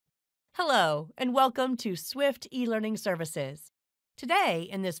Hello, and welcome to Swift eLearning Services. Today,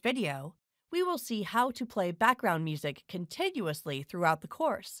 in this video, we will see how to play background music continuously throughout the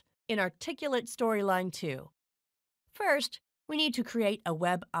course in Articulate Storyline 2. First, we need to create a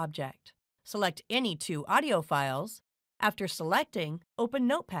web object. Select any two audio files. After selecting, open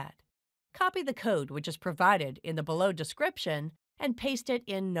Notepad. Copy the code which is provided in the below description and paste it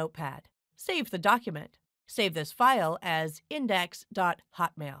in Notepad. Save the document. Save this file as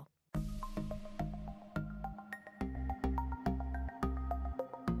index.html.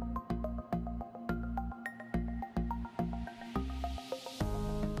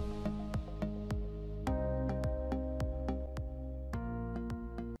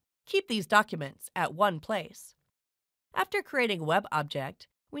 Keep these documents at one place. After creating a web object,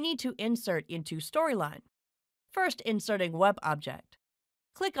 we need to insert into Storyline. First, inserting web object.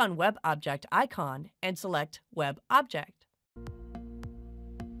 Click on Web Object icon and select Web Object.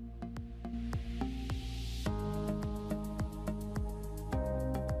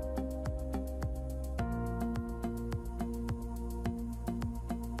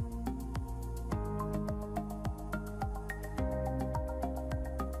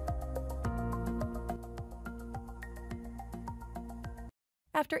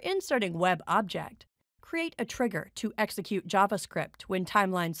 After inserting Web Object, create a trigger to execute JavaScript when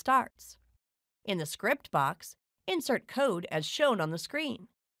timeline starts. In the script box, insert code as shown on the screen.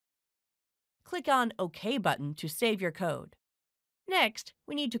 Click on OK button to save your code. Next,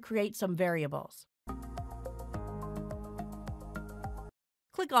 we need to create some variables.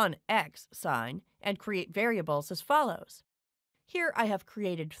 Click on X sign and create variables as follows. Here I have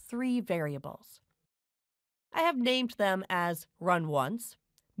created 3 variables. I have named them as run once,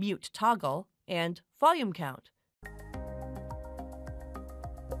 mute toggle, and volume count.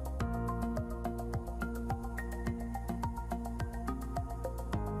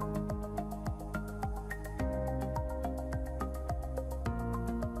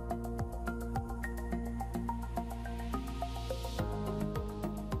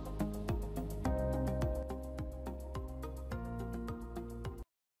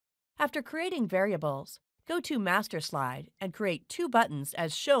 After creating variables, go to Master Slide and create 2 buttons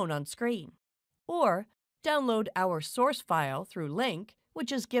as shown on screen. Or download our source file through link,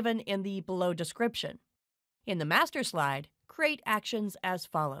 which is given in the below description. In the Master Slide, create actions as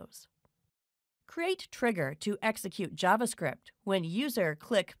follows. Create trigger to execute JavaScript when user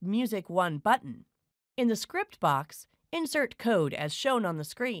click Music 1 button. In the script box, insert code as shown on the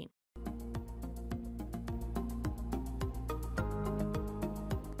screen.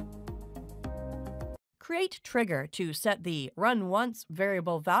 Create trigger to set the run once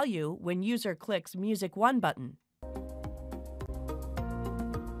variable value when user clicks Music 1 button.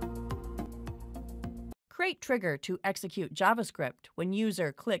 Create trigger to execute JavaScript when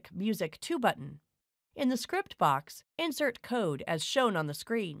user click Music 2 button. In the script box, insert code as shown on the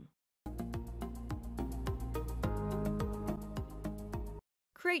screen.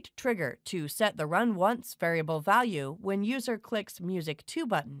 Create trigger to set the run once variable value when user clicks Music 2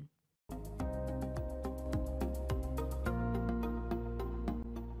 button.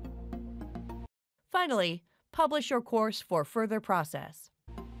 Finally, publish your course for further process.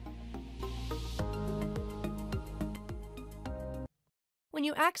 When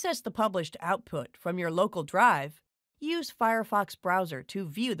you access the published output from your local drive, use Firefox browser to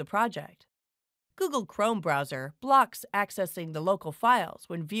view the project. Google Chrome browser blocks accessing the local files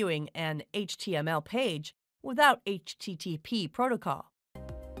when viewing an HTML page without HTTP protocol.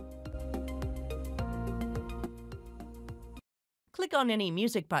 Click on any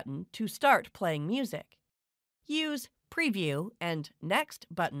music button to start playing music. Use Preview and Next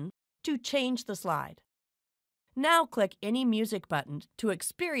button to change the slide. Now click any music button to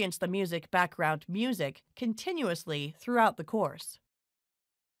experience the music background music continuously throughout the course.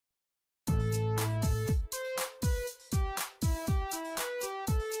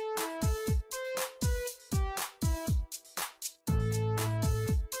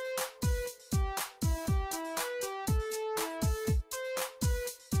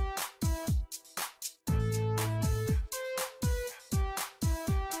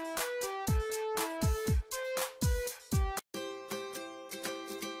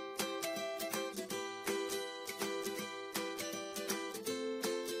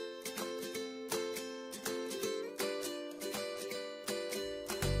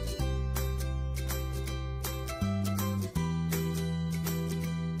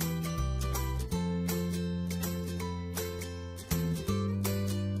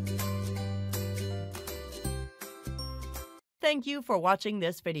 Thank you for watching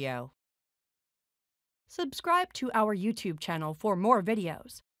this video. Subscribe to our YouTube channel for more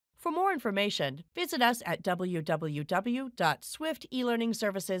videos. For more information, visit us at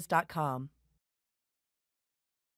www.swiftelearningservices.com.